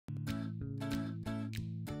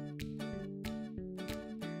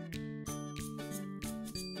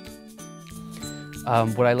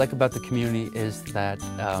What I like about the community is that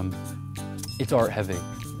it's art heavy.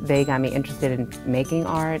 They got me interested in making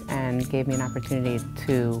art and gave me an opportunity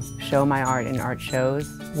to show my art in art shows.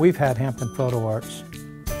 We've had Hampton Photo Arts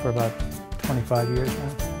for about 25 years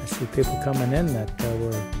now. I see people coming in that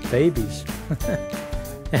were babies,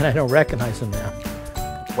 and I don't recognize them now.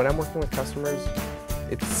 When I'm working with customers,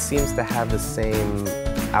 it seems to have the same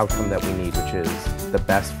outcome that we need, which is the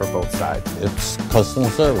best for both sides. It's customer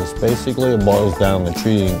service. Basically, it boils down to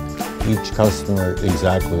treating each customer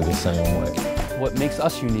exactly the same way. What makes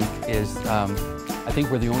us unique is I think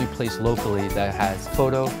we're the only place locally that has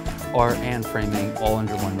photo, art, and framing all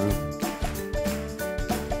under one roof.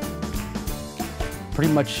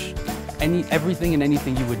 Pretty much everything and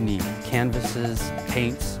anything you would need. Canvases,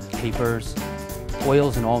 paints, papers,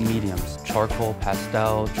 oils in all mediums, charcoal,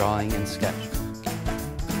 pastel, drawing, and sketch.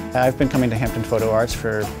 I've been coming to Hampton Photo Arts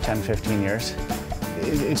for 10-15 years.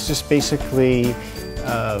 It's just basically,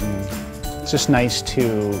 it's just nice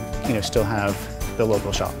to, still have the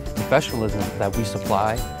local shop. Professionalism that we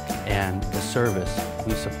supply and the service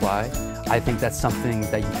we supply, I think that's something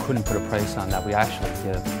that you couldn't put a price on that we actually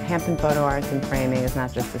give. Hampton Photo Arts and Framing is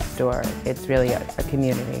not just a store, it's really a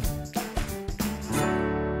community.